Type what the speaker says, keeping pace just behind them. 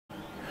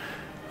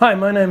Hi,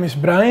 my name is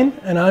Brian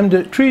and I'm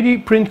the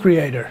 3D print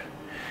creator.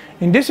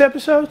 In this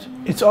episode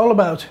it's all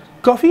about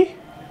coffee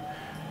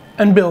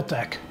and build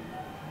tech.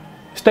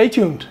 Stay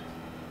tuned.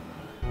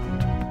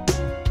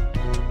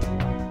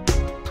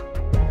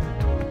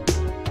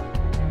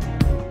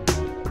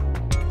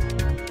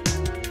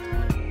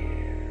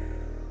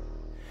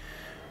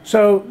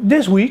 So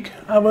this week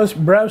I was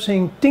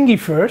browsing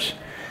Thingiverse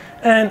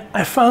and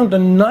I found a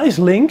nice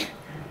link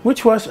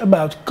which was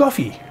about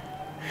coffee.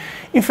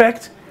 In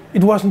fact,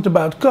 it wasn't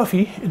about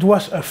coffee, it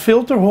was a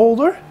filter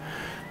holder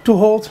to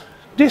hold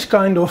this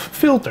kind of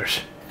filters.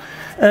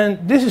 And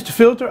this is the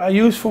filter I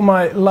use for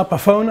my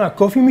AwesomeA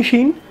coffee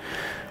machine,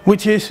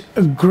 which is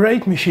a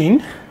great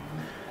machine.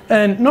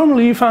 And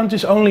normally you found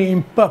this only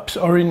in pubs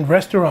or in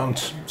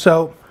restaurants.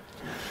 So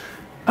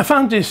I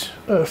found this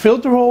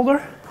filter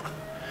holder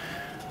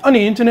on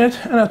the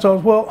internet and I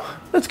thought, well,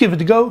 let's give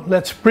it a go,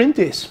 let's print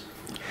this.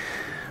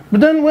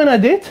 But then when I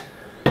did,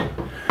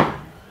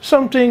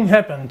 something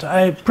happened.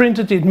 I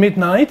printed it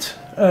midnight,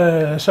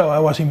 so I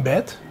was in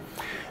bed.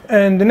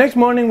 And the next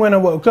morning when I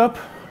woke up,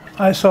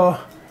 I saw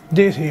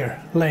this here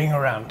laying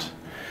around.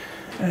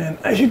 And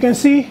as you can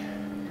see,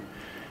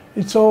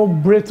 it's all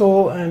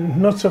brittle and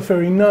not so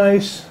very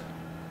nice.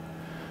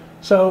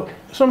 So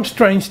some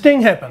strange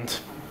thing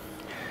happened.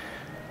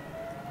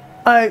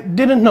 I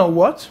didn't know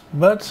what,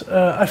 but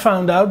I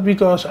found out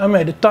because I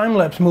made a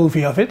time-lapse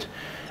movie of it.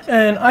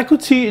 And I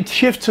could see it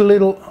shifts a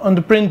little on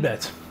the print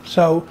bed.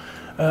 So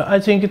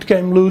I think it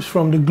came loose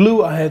from the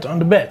glue I had on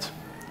the bed.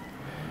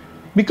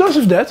 Because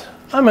of that,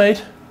 I made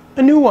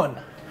a new one.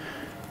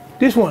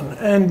 This one,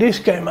 and this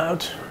came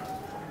out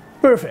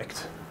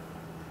perfect.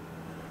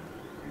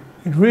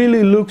 It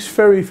really looks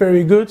very,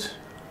 very good.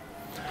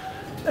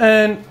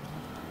 And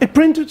it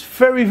printed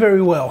very,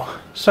 very well.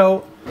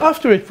 So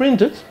after it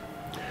printed,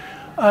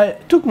 I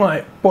took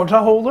my porta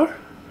holder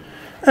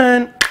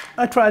and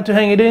I tried to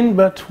hang it in,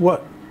 but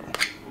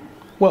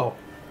well,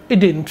 it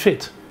didn't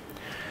fit.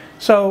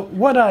 So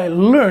what I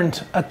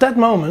learned at that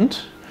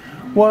moment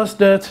was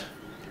that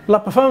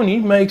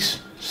AwesomeA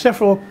makes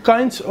several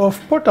kinds of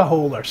porta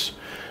holders.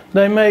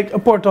 They make a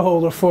porta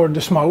holder for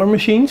the smaller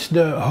machines,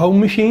 the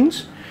home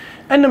machines,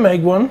 and they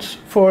make ones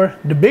for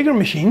the bigger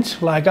machines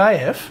like I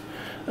have.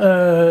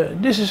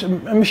 This is a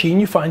machine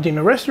you find in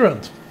a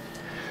restaurant.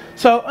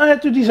 So I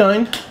had to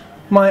design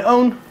my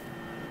own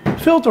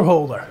filter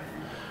holder.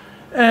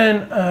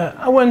 And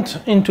I went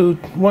into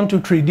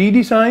 1-2-3D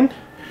design.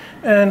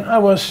 And I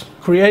was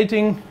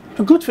creating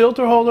a good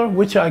filter holder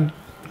which I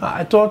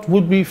thought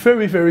would be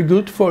very, very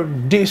good for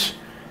this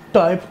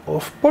type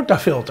of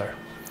portafilter.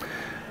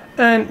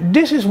 And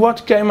this is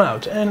what came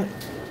out, and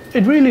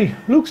it really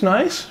looks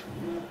nice.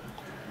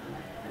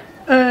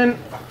 And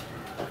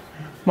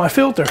my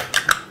filter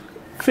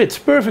fits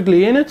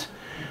perfectly in it,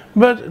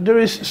 but there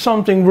is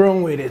something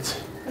wrong with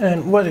it.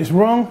 And what is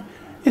wrong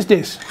is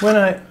this: when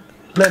I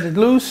let it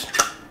loose,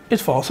 it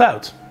falls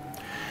out.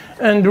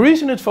 And the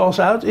reason it falls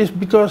out is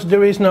because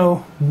there is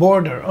no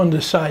border on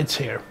the sides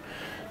here.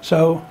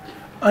 So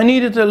I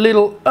needed a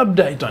little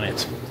update on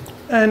it.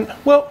 And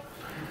well,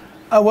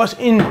 I was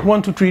in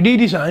 1-2-3D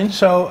design,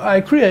 so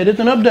I created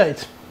an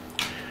update.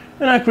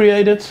 And I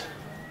created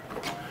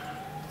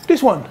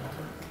this one,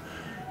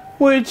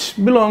 which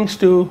belongs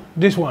to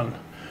this one.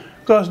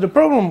 Because the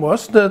problem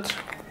was that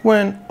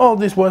when all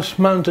this was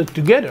mounted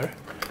together,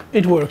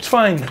 it worked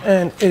fine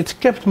and it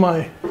kept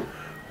my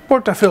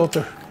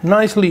portafilter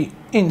nicely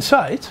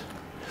inside.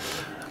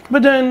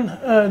 But then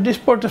this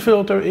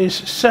portafilter is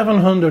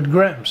 700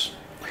 grams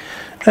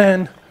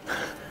and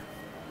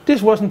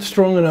this wasn't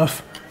strong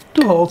enough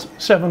to hold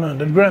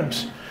 700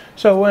 grams.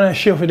 So when I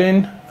shoved it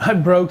in, I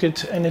broke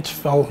it and it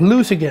fell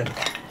loose again.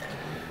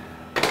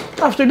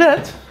 After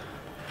that,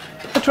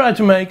 I tried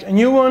to make a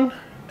new one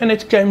and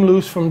it came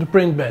loose from the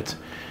print bed.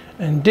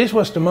 And this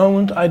was the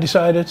moment I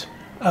decided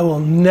I will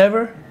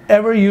never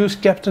ever use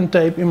Captain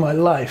Tape in my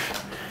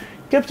life.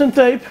 Captain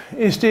Tape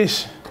is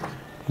this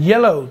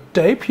yellow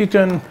tape you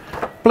can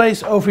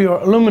place over your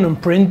aluminum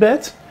print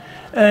bed,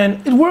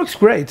 and it works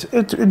great.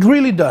 It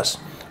really does.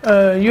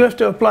 You have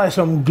to apply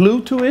some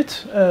glue to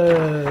it.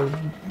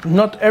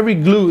 Not every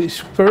glue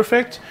is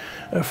perfect.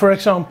 For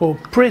example,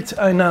 Prit,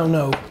 I now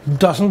know,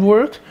 doesn't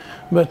work,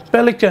 but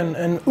Pelican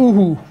and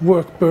Uhu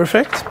work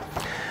perfect.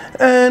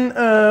 And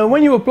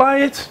when you apply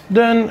it,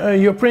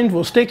 then your print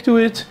will stick to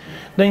it.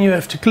 Then you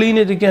have to clean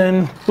it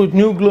again, put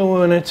new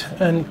glue on it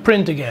and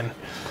print again.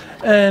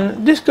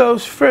 And this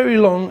goes very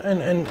long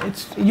and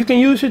you can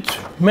use it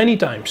many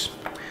times.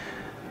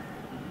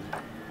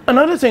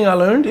 Another thing I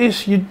learned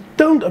is you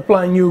don't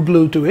apply new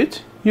glue to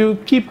it. You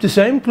keep the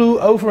same glue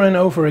over and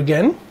over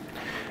again.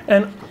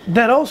 And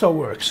that also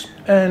works.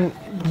 And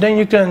then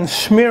you can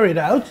smear it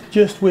out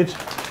just with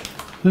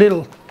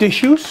little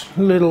tissues,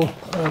 little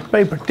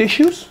paper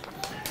tissues.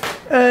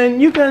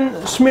 And you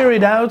can smear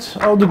it out,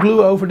 all the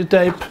glue over the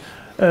tape,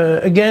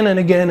 again and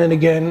again and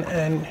again,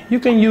 and you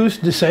can use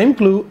the same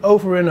glue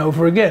over and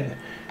over again.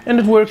 And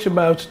it works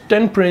about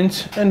 10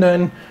 prints, and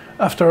then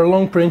after a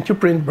long print your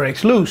print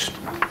breaks loose.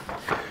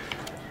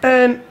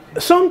 And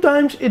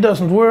sometimes it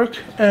doesn't work,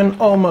 and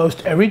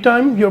almost every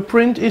time your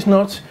print is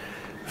not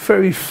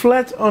very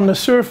flat on the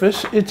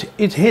surface,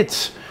 it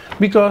hits,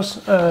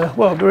 because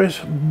well, there is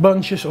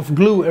bunches of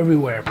glue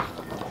everywhere.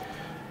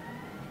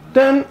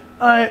 Then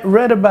I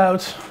read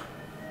about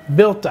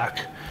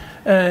Build-Tack,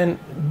 and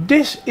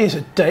this is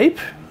a tape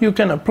you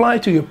can apply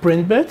to your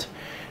print bed.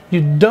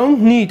 You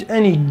don't need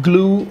any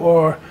glue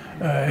or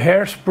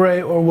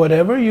hairspray or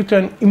whatever. You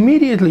can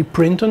immediately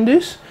print on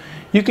this.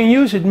 You can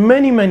use it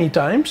many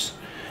times.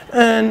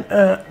 And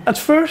at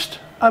first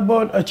I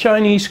bought a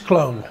Chinese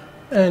clone,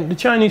 and the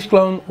Chinese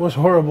clone was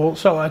horrible,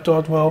 so I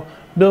thought, well,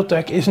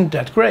 Build-Tack isn't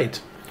that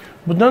great.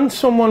 But then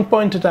someone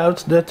pointed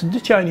out that the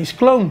Chinese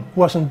clone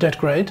wasn't that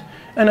great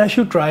and I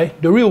should try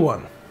the real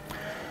one.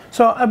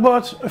 So I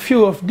bought a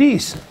few of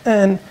these,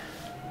 and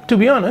to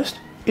be honest,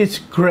 it's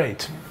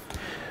great.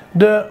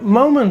 The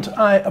moment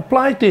I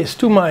applied this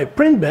to my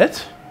print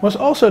bed was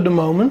also the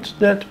moment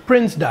that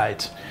prints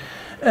died.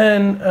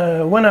 And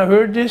when I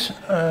heard this,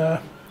 I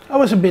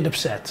was a bit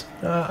upset.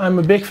 I'm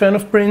a big fan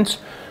of prints,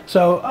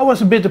 so I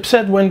was a bit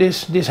upset when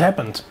this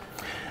happened.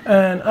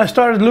 And I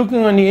started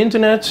looking on the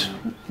internet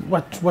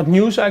what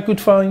news I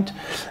could find,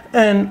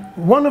 and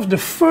one of the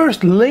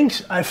first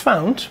links I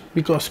found,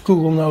 because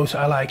Google knows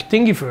I like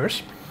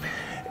Thingiverse,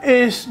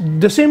 is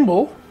the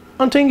symbol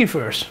on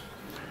Thingiverse.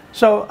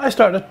 So I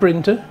started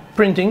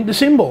printing the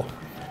symbol,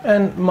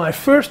 and my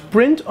first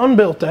print on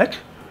Build-Tack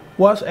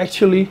was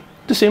actually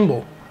the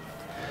symbol.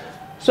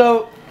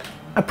 So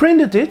I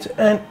printed it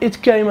and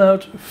it came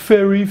out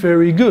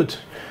very good.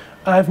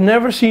 I've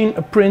never seen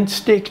a print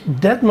stick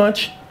that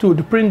much to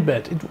the print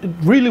bed. It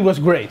really was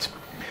great.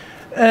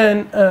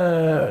 And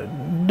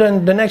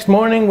then the next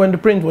morning when the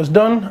print was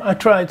done, I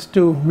tried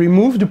to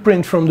remove the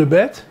print from the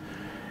bed.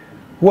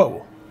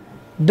 Whoa,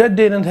 that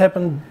didn't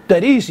happen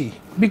that easy,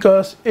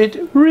 because it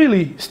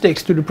really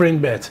sticks to the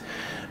print bed.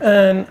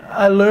 And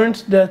I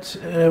learned that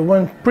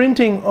when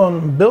printing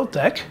on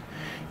Build-Tack,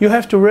 you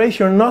have to raise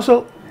your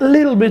nozzle a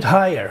little bit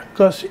higher,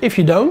 because if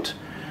you don't,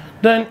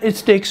 then it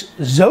sticks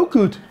so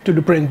good to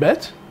the print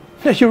bed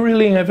that you're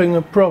really having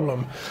a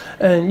problem,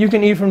 and you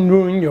can even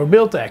ruin your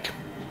Build-Tack.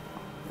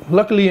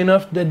 Luckily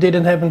enough, that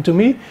didn't happen to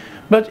me,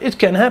 but it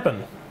can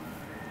happen.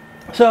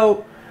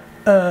 So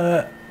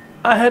I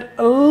had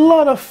a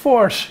lot of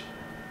force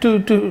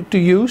to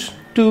use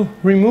to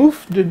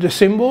remove the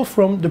symbol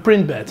from the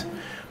print bed,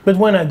 but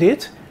when I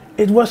did,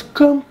 it was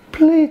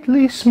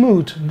completely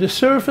smooth. The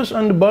surface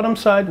on the bottom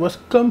side was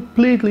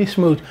completely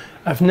smooth.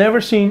 I've never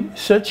seen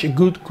such a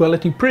good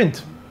quality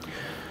print.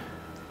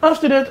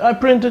 After that I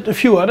printed a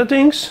few other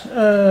things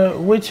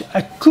which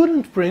I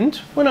couldn't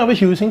print when I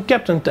was using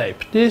Kapton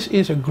tape. This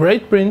is a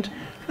great print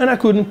and I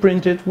couldn't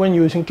print it when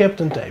using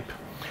Kapton tape.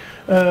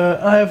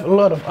 I have a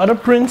lot of other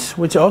prints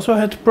which also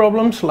had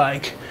problems,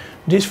 like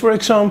this for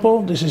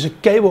example. This is a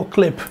cable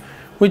clip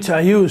which I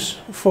use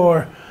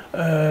for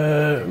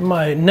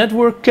my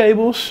network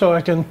cables, so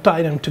I can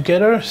tie them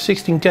together,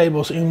 16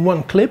 cables in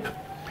one clip.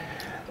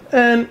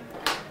 And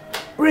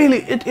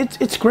really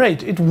it's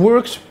great, it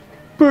works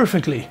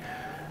perfectly.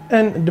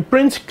 And the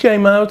prints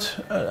came out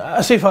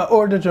as if I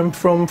ordered them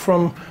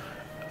from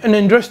an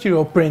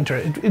industrial printer.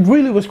 It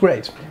really was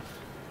great.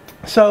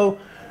 So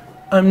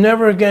I'm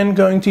never again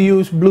going to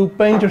use blue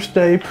painter's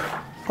tape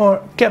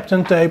or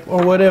Kapton tape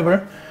or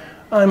whatever.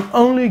 I'm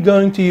only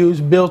going to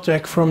use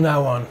Build-Tack from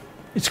now on.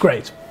 It's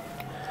great.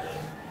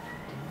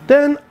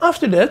 Then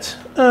after that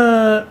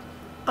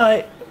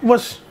I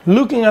was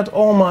looking at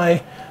all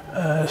my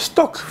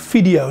stock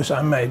videos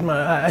I made.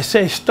 I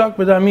say stock,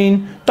 but I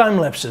mean time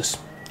lapses.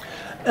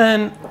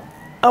 And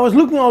I was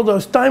looking at all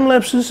those time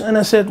lapses and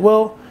I said,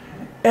 well,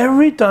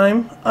 every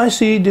time I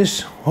see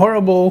this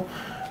horrible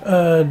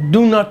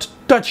do not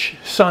touch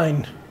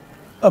sign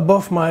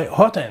above my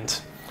hot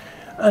end,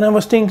 and I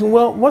was thinking,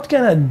 well, what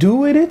can I do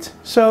with it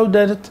so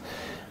that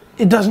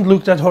it doesn't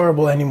look that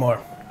horrible anymore?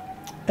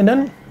 And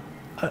then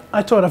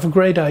I thought of a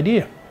great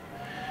idea.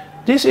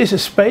 This is a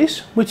space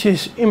which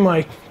is in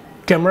my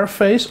camera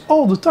face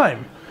all the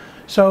time.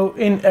 So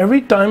in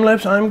every time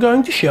lapse I'm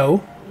going to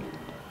show,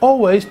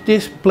 always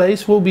this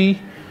place will be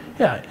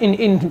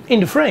in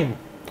the frame.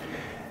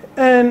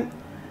 And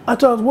I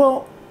thought,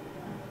 well,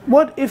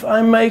 what if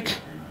I make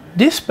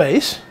this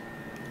space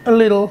a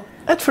little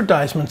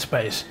advertisement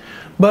space,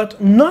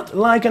 but not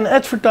like an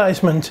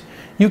advertisement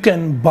you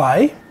can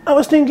buy. I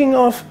was thinking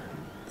of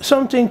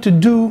something to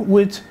do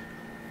with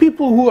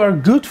people who are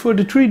good for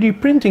the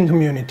 3D printing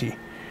community.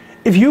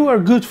 If you are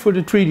good for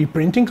the 3D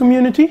printing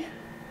community,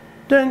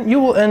 then you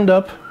will end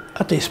up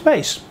at this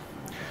space.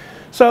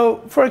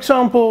 So, for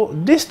example,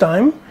 this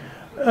time,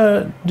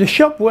 the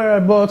shop where I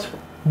bought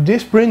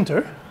this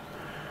printer,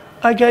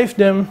 I gave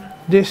them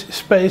this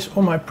space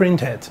on my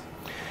print head.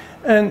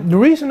 And the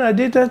reason I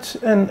did that,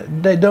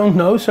 and they don't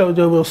know, so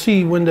they will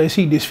see when they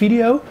see this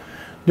video,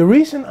 the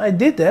reason I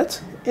did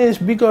that is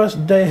because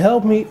they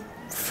helped me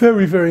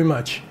very, very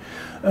much.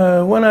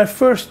 When I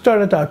first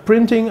started out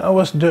printing, I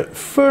was the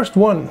first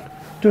one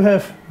to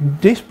have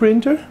this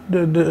printer,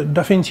 the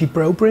DaVinci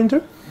Pro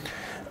printer.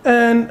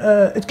 And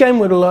it came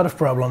with a lot of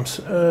problems.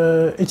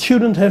 It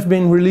shouldn't have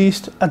been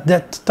released at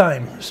that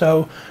time.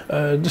 So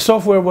the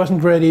software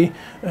wasn't ready,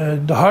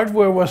 the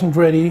hardware wasn't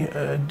ready.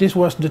 This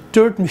was the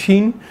third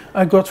machine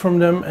I got from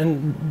them,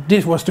 and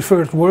this was the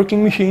first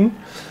working machine.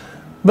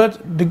 But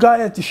the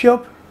guy at the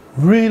shop,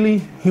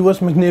 really, he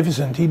was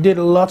magnificent. He did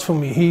a lot for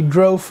me. He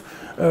drove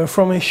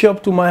from his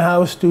shop to my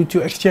house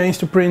to exchange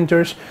the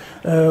printers.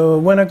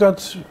 When I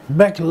got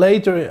back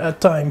later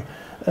at time,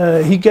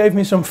 he gave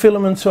me some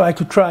filaments so I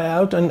could try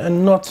out,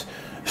 and not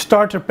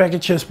starter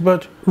packages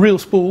but real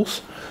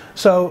spools.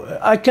 So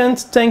I can't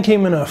thank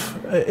him enough.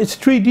 It's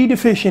 3D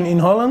Division in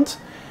Holland,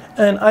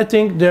 and I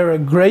think they're a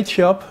great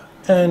shop.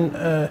 And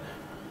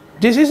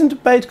this isn't a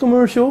paid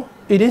commercial,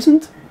 it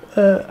isn't.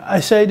 I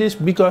say this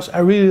because I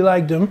really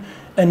like them,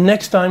 and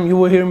next time you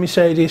will hear me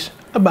say this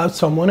about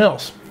someone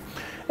else.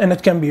 And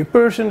it can be a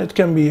person, it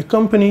can be a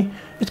company,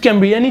 it can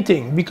be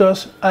anything,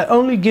 because I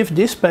only give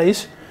this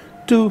space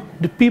to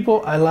the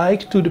people I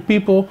like, to the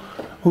people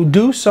who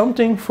do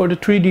something for the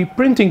 3D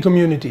printing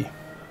community.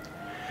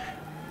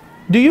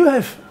 Do you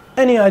have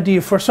any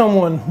idea for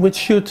someone which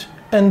should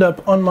end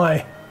up on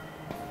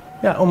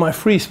my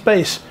free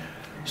space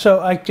so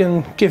I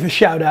can give a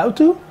shout out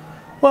to?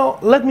 Well,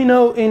 let me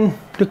know in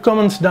the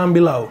comments down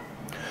below.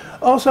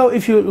 Also,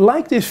 if you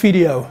like this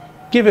video,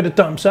 give it a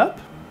thumbs up.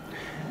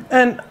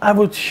 And I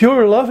would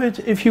sure love it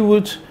if you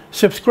would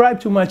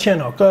subscribe to my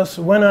channel, because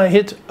when I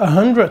hit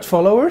 100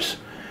 followers,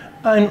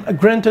 I'm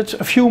granted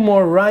a few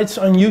more rights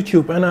on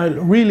YouTube, and I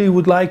really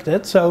would like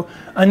that. So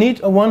I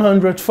need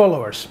 100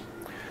 followers.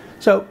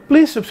 So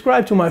please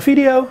subscribe to my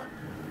video,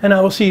 and I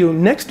will see you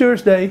next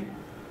Thursday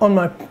on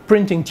my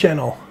printing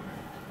channel.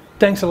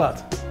 Thanks a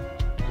lot.